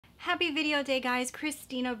Happy video day, guys.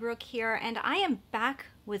 Christina, Brooke here, and I am back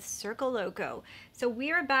with Circo Loco. So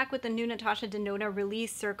we are back with the new Natasha Denona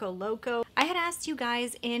release, Circo Loco. I had asked you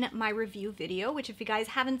guys in my review video, which if you guys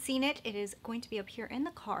haven't seen it, it is going to be up here in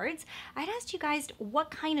the cards. I had asked you guys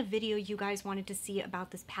what kind of video you guys wanted to see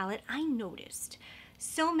about this palette. I noticed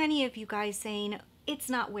so many of you guys saying,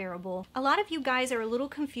 it's not wearable. A lot of you guys are a little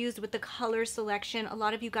confused with the color selection. A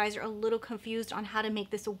lot of you guys are a little confused on how to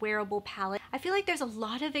make this a wearable palette. I feel like there's a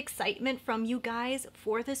lot of excitement from you guys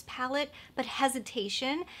for this palette, but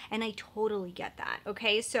hesitation, and I totally get that,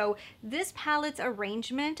 okay? So this palette's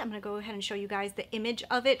arrangement, I'm gonna go ahead and show you guys the image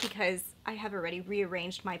of it because I have already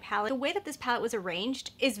rearranged my palette. The way that this palette was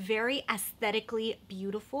arranged is very aesthetically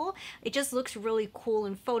beautiful. It just looks really cool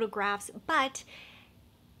in photographs, but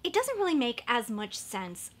it doesn't really make as much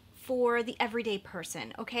sense for the everyday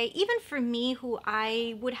person, okay? Even for me, who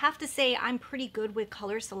I would have to say I'm pretty good with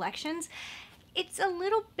color selections, it's a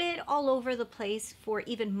little bit all over the place for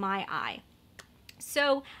even my eye.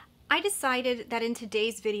 So I decided that in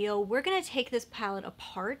today's video, we're gonna take this palette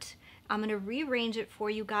apart. I'm gonna rearrange it for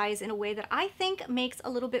you guys in a way that I think makes a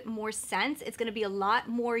little bit more sense. It's gonna be a lot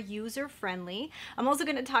more user-friendly. I'm also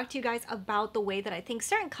gonna talk to you guys about the way that I think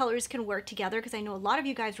certain colors can work together because I know a lot of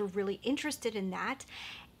you guys were really interested in that.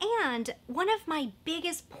 And one of my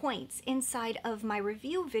biggest points inside of my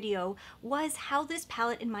review video was how this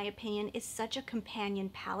palette, in my opinion, is such a companion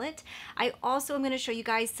palette. I also am going to show you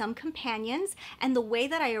guys some companions, and the way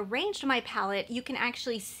that I arranged my palette, you can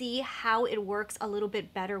actually see how it works a little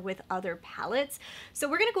bit better with other palettes. So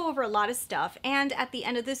we're going to go over a lot of stuff, and at the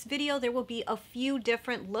end of this video, there will be a few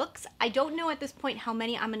different looks. I don't know at this point how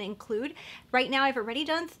many I'm going to include. Right now, I've already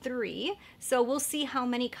done 3, so we'll see how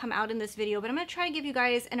many come out in this video, but I'm going to try to give you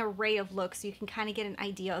guys an array of looks so you can kind of get an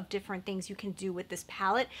idea of different things you can do with this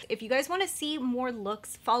palette. If you guys want to see more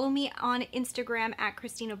looks, follow me on Instagram at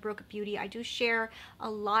Christina Brooke Beauty. I do share a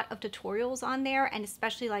lot of tutorials on there, and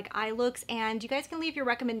especially like eye looks, and you guys can leave your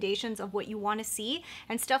recommendations of what you want to see,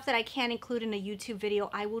 and stuff that I can't include in a YouTube video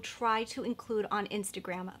I will try to include on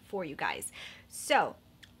Instagram for you guys. So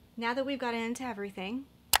now that we've gotten into everything,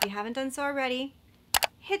 if you haven't done so already,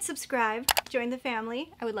 hit subscribe, join the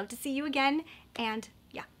family. I would love to see you again, and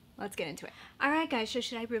let's get into it. All right, guys, so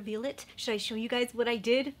should I reveal it? Should I show you guys what I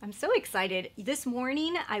did? I'm so excited. This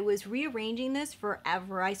morning, I was rearranging this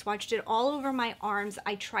forever. I swatched it all over my arms.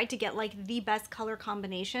 I tried to get like the best color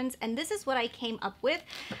combinations, and this is what I came up with.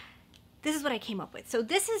 This is what I came up with. So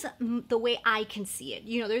this is the way I can see it.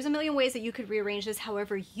 You know, there's a million ways that you could rearrange this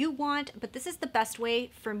however you want, but this is the best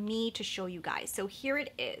way for me to show you guys. So here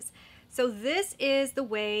it is. So this is the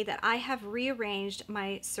way that I have rearranged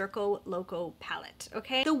my Circo Loco palette,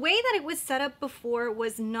 okay? The way that it was set up before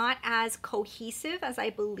was not as cohesive as I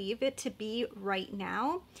believe it to be right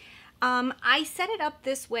now. I set it up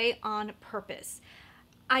this way on purpose.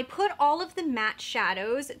 I put all of the matte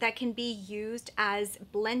shadows that can be used as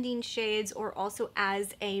blending shades or also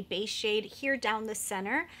as a base shade here down the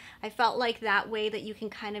center. I felt like that way that you can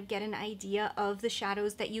kind of get an idea of the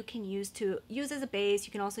shadows that you can use as a base.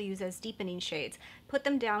 You can also use as deepening shades. Put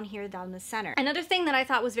them down here down the center. Another thing that I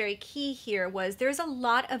thought was very key here was there's a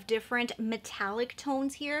lot of different metallic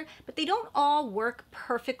tones here, but they don't all work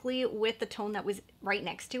perfectly with the tone that was right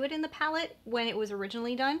next to it in the palette when it was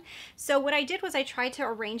originally done. So what I did was I tried to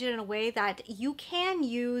arrange it in a way that you can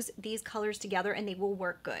use these colors together and they will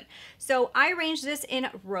work good. So I arranged this in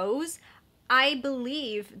rows. I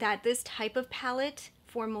believe that this type of palette,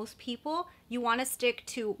 for most people, you want to stick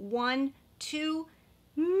to 1, 2,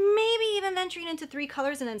 maybe even venturing into 3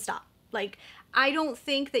 colors and then stop. Like, I don't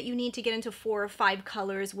think that you need to get into 4 or 5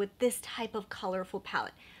 colors with this type of colorful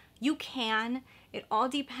palette. You can. It all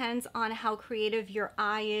depends on how creative your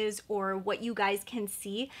eye is or what you guys can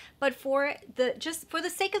see. But just for the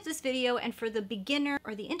sake of this video and for the beginner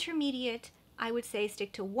or the intermediate, I would say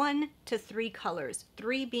stick to 1 to 3 colors,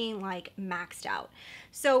 3 being like maxed out.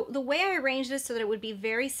 So the way I arranged this so that it would be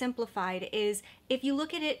very simplified is if you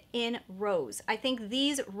look at it in rows, I think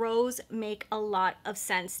these rows make a lot of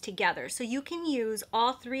sense together. So you can use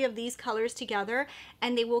all 3 of these colors together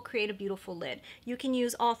and they will create a beautiful lid. You can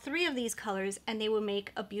use all 3 of these colors and they will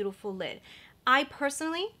make a beautiful lid. I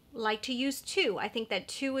personally like to use 2. I think that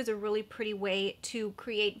 2 is a really pretty way to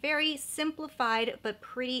create very simplified but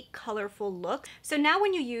pretty colorful looks. So now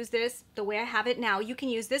when you use this, the way I have it now, you can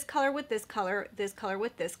use this color with this color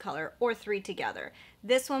with this color, or 3 together.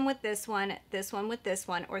 This one with this one, this one with this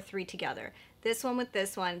one, or 3 together. This one with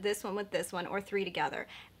this one with this one, or 3 together.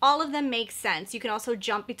 All of them make sense. You can also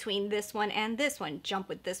jump between this one and this one, jump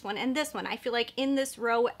with this one and this one. I feel like in this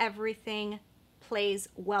row, everything plays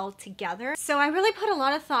well together. So I really put a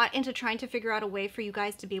lot of thought into trying to figure out a way for you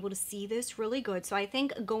guys to be able to see this really good. So I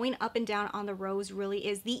think going up and down on the rows really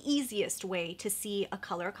is the easiest way to see a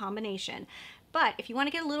color combination. But if you want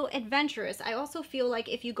to get a little adventurous, I also feel like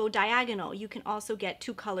if you go diagonal, you can also get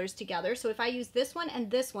two colors together. So if I use this one and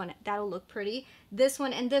this one, that'll look pretty. This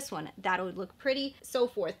one and this one, that'll look pretty. So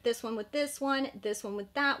forth. This one with this one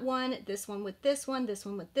with that one, this one with this one, this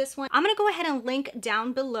one with this one. I'm going to go ahead and link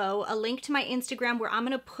down below a link to my Instagram where I'm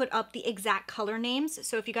going to put up the exact color names.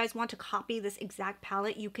 So if you guys want to copy this exact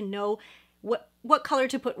palette, you can know what color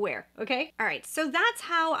to put where, okay? All right, so that's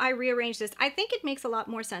how I rearrange this. I think it makes a lot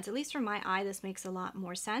more sense, at least from my eye, this makes a lot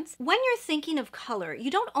more sense. When you're thinking of color, you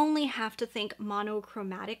don't only have to think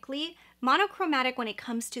monochromatically. Monochromatic, when it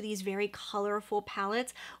comes to these very colorful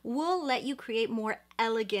palettes, will let you create more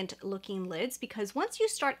elegant looking lids, because once you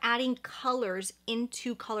start adding colors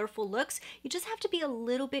into colorful looks, you just have to be a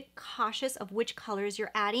little bit cautious of which colors you're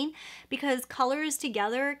adding, because colors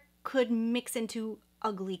together could mix into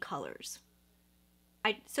ugly colors.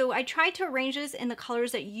 So I tried to arrange this in the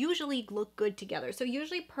colors that usually look good together. So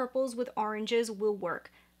usually purples with oranges will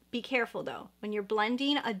work. Be careful though. When you're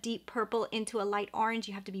blending a deep purple into a light orange,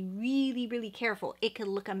 you have to be really, really careful. It can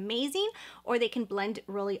look amazing or they can blend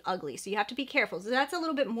really ugly. So you have to be careful. So that's a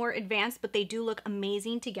little bit more advanced, but they do look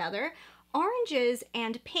amazing together. Oranges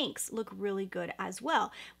and pinks look really good as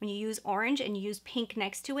well. When you use orange and you use pink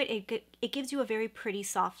next to it, it gives you a very pretty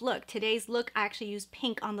soft look. Today's look, I actually used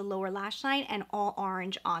pink on the lower lash line and all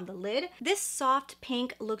orange on the lid. This soft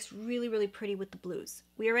pink looks really, really pretty with the blues.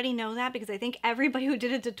 We already know that because I think everybody who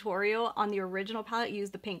did a tutorial on the original palette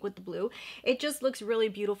used the pink with the blue. It just looks really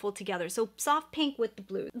beautiful together. So soft pink with the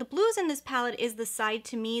blues. The blues in this palette is the side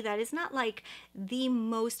to me that is not like the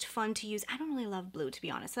most fun to use. I don't really love blue, to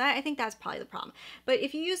be honest. So I think that's probably the problem. But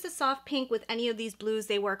if you use the soft pink with any of these blues,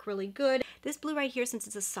 they work really good. This blue right here, since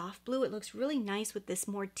it's a soft blue, it looks really nice with this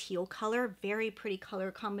more teal color. Very pretty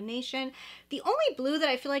color combination. The only blue that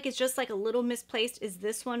I feel like is just like a little misplaced is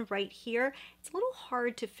this one right here. It's a little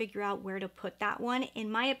hard to figure out where to put that one.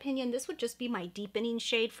 In my opinion, this would just be my deepening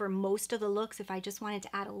shade for most of the looks. If I just wanted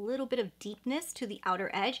to add a little bit of deepness to the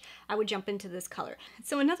outer edge, I would jump into this color.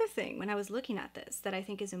 So another thing when I was looking at this that I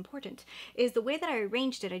think is important is the way that I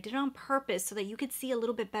arranged it. I did it on purpose so that you could see a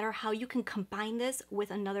little bit better how you can combine this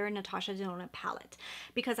with another Natasha Denona palette.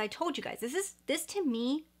 Because I told you guys, this to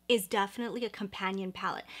me is definitely a companion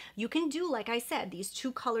palette. You can do, like I said, these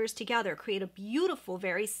two colors together, create a beautiful,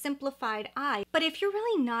 very simplified eye. But if you're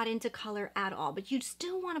really not into color at all, but you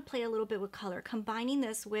still want to play a little bit with color, combining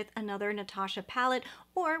this with another Natasha palette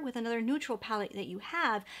or with another neutral palette that you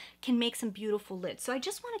have can make some beautiful lids. So I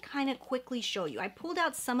just want to kind of quickly show you. I pulled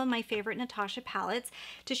out some of my favorite Natasha palettes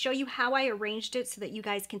to show you how I arranged it so that you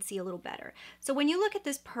guys can see a little better. So when you look at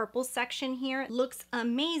this purple section here, it looks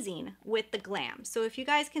amazing with the glam. So if you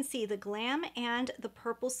guys can see the glam and the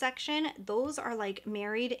purple section, those are like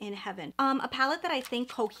married in heaven. A palette that I think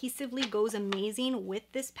cohesively goes amazing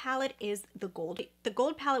with this palette is the gold. The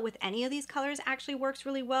gold palette with any of these colors actually works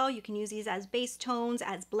really well. You can use these as base tones,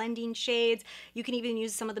 as blending shades. You can even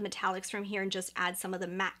use some of the metallics from here and just add some of the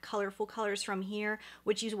matte colorful colors from here,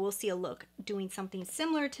 which you will see a look doing something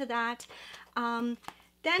similar to that.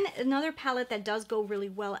 Then another palette that does go really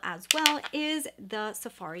well as well is the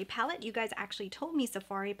Safari palette. You guys actually told me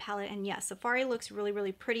Safari palette, and yes, Safari looks really,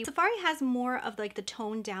 really pretty. Safari has more of like the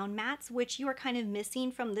toned down mattes, which you are kind of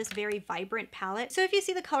missing from this very vibrant palette. So if you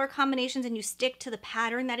see the color combinations and you stick to the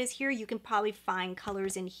pattern that is here, you can probably find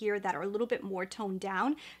colors in here that are a little bit more toned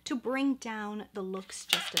down to bring down the looks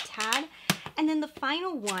just a tad. And then the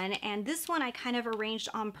final one, and this one I kind of arranged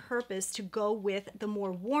on purpose to go with the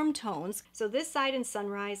more warm tones. So this side and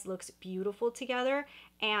Sunrise looks beautiful together.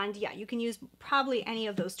 And yeah, you can use probably any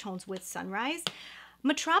of those tones with Sunrise.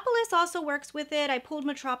 Metropolis also works with it. I pulled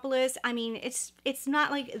Metropolis. I mean, it's not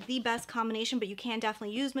like the best combination, but you can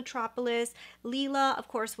definitely use Metropolis. Lila, of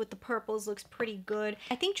course, with the purples looks pretty good.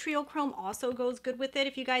 I think Trio Chrome also goes good with it,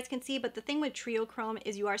 if you guys can see, but the thing with Trio Chrome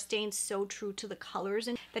is you are staying so true to the colors,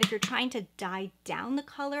 and that if you're trying to dye down the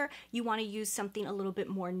color, you want to use something a little bit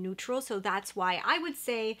more neutral. So that's why I would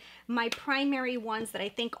say my primary ones that I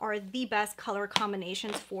think are the best color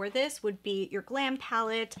combinations for this would be your Glam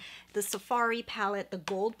palette, the Safari palette, palette,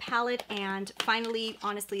 the gold palette, and finally,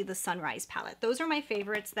 honestly, the sunrise palette. Those are my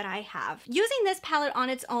favorites that I have. Using this palette on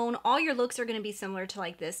its own, all your looks are going to be similar to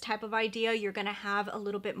like this type of idea. You're going to have a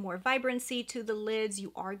little bit more vibrancy to the lids.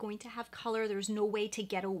 You are going to have color. There's no way to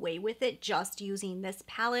get away with it just using this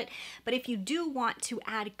palette. But if you do want to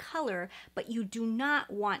add color, but you do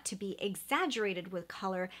not want to be exaggerated with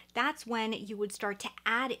color, that's when you would start to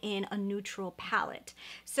add in a neutral palette.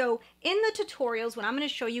 So in the tutorials, what I'm going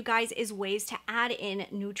to show you guys is ways to add in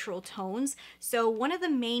neutral tones. So one of the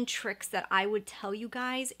main tricks that I would tell you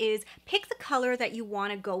guys is pick the color that you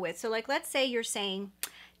want to go with. So like, let's say you're saying,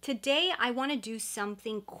 today I want to do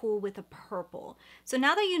something cool with a purple. So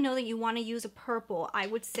now that you know that you want to use a purple, I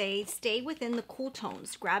would say stay within the cool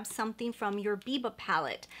tones. Grab something from your Biba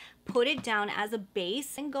palette, put it down as a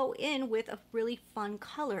base, and go in with a really fun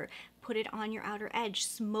color. Put it on your outer edge,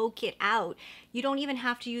 smoke it out. You don't even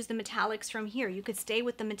have to use the metallics from here. You could stay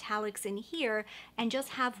with the metallics in here and just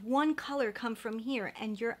have one color come from here,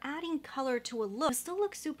 and you're adding color to a look. It still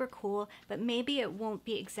looks super cool, but maybe it won't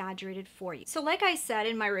be exaggerated for you. So like I said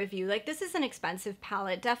in my review, like this is an expensive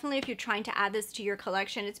palette. Definitely if you're trying to add this to your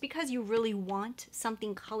collection, it's because you really want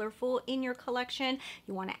something colorful in your collection.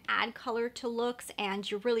 You want to add color to looks, and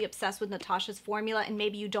you're really obsessed with Natasha's formula, and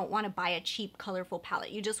maybe you don't want to buy a cheap colorful palette.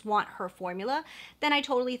 You just want her formula. Then I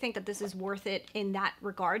totally think that this is worth it in that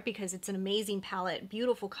regard, because it's an amazing palette,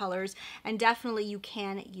 beautiful colors, and definitely you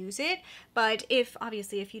can use it. But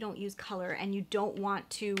obviously if you don't use color and you don't want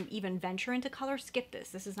to even venture into color, skip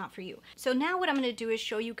this. This is not for you. So now what I'm going to do is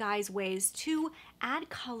show you guys ways to add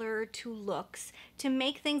color to looks to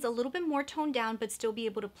make things a little bit more toned down but still be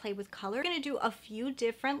able to play with color. We're going to do a few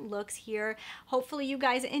different looks here. Hopefully you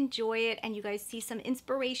guys enjoy it and you guys see some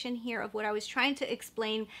inspiration here of what I was trying to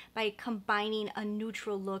explain by combining a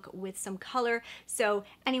neutral look with some color. So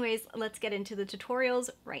anyways, let's get into the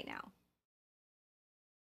tutorials right now.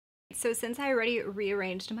 So since I already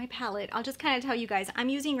rearranged my palette, I'll just kind of tell you guys, I'm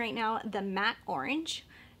using right now the matte orange.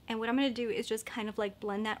 And what I'm going to do is just kind of like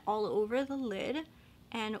blend that all over the lid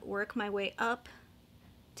and work my way up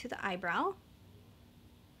to the eyebrow.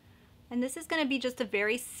 And this is going to be just a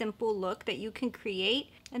very simple look that you can create.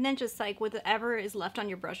 And then just like whatever is left on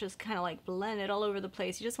your brush, just kind of like blend it all over the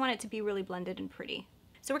place. You just want it to be really blended and pretty.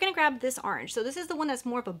 So we're going to grab this orange. So this is the one that's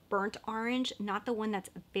more of a burnt orange, not the one that's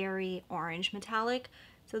very orange metallic.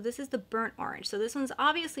 So this is the burnt orange. So this one's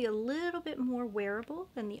obviously a little bit more wearable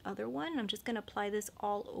than the other one. I'm just going to apply this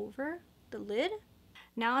all over the lid.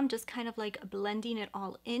 Now I'm just kind of like blending it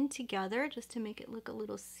all in together just to make it look a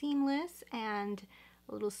little seamless and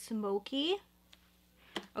a little smoky.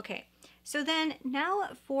 Okay, so then now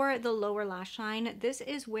for the lower lash line, this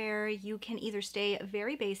is where you can either stay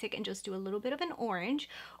very basic and just do a little bit of an orange,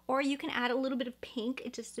 or you can add a little bit of pink.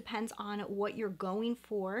 It just depends on what you're going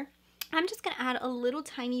for. I'm just going to add a little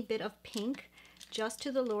tiny bit of pink just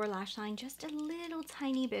to the lower lash line, just a little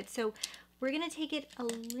tiny bit. So we're going to take it a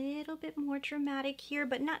little bit more dramatic here,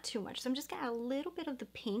 but not too much. So I'm just going to add a little bit of the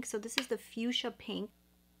pink. So this is the fuchsia pink.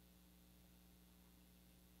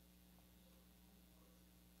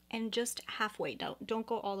 And just halfway, don't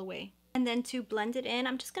go all the way. And then to blend it in,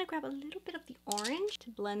 I'm just going to grab a little bit of the orange to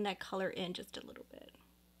blend that color in just a little bit.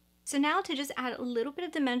 So now to just add a little bit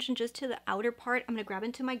of dimension just to the outer part, I'm going to grab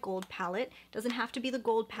into my gold palette. It doesn't have to be the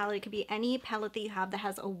gold palette. It could be any palette that you have that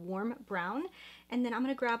has a warm brown. And then I'm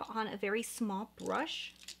going to grab on a very small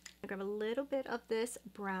brush. I'm going to grab a little bit of this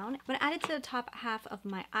brown. I'm going to add it to the top half of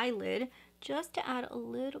my eyelid just to add a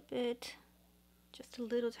little bit, just a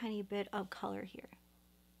little tiny bit of color here.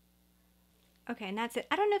 Okay, and that's it.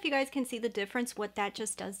 I don't know if you guys can see the difference, what that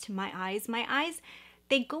just does to my eyes. My eyes,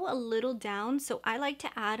 they go a little down, so I like to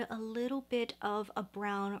add a little bit of a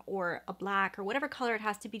brown or a black or whatever color it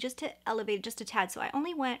has to be just to elevate it just a tad. So I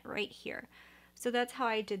only went right here. So that's how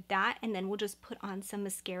I did that, and then we'll just put on some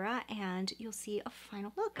mascara and you'll see a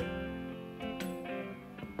final look.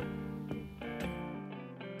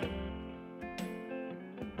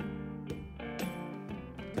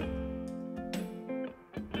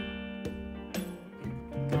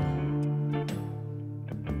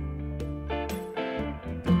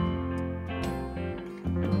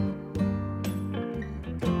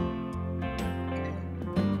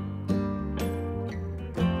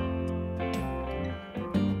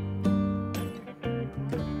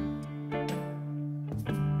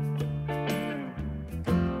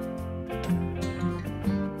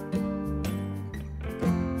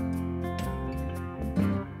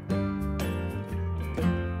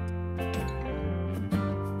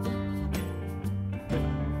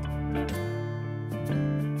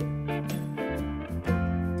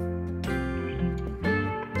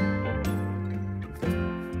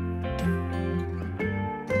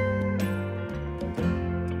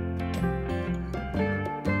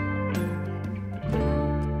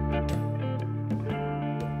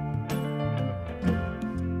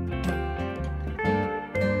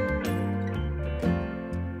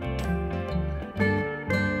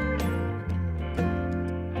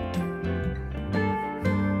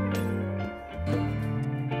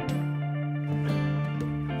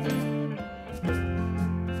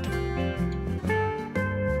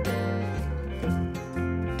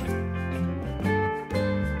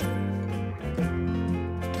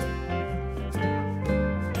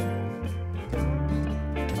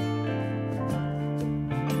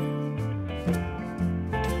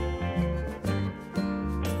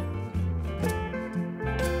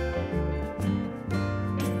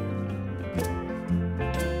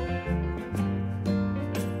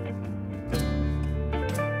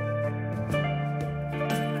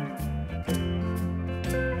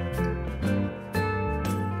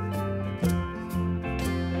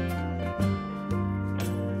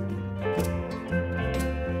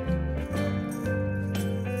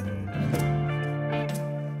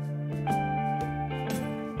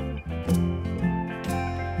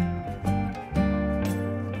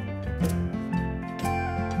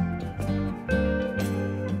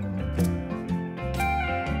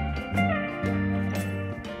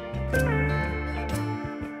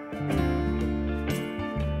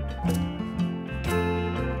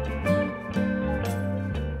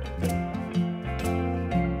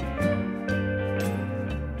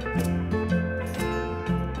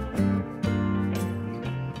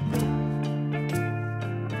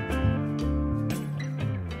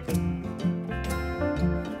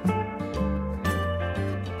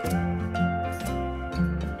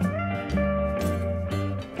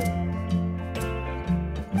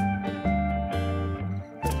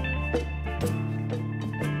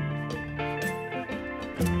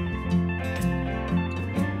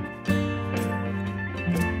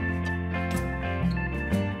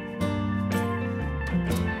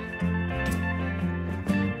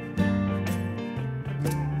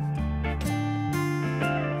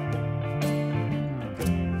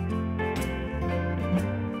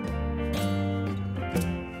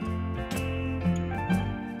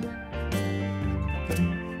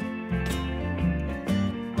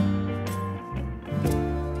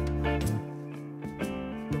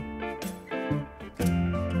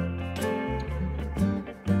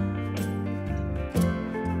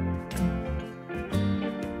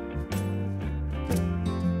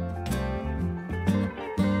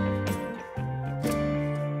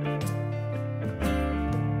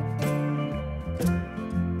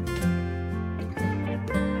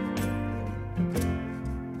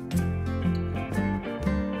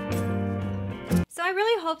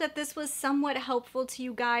 hope that this was somewhat helpful to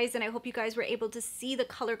you guys, and I hope you guys were able to see the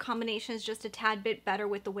color combinations just a tad bit better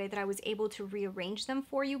with the way that I was able to rearrange them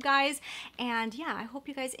for you guys. And yeah, I hope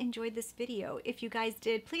you guys enjoyed this video. If you guys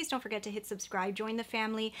did, please don't forget to hit subscribe, join the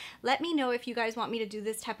family. Let me know if you guys want me to do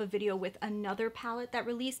this type of video with another palette that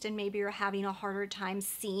released and maybe you're having a harder time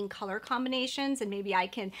seeing color combinations, and maybe I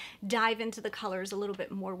can dive into the colors a little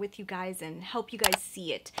bit more with you guys and help you guys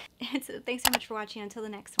see it. And so thanks so much for watching. Until the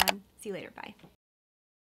next one, see you later. Bye.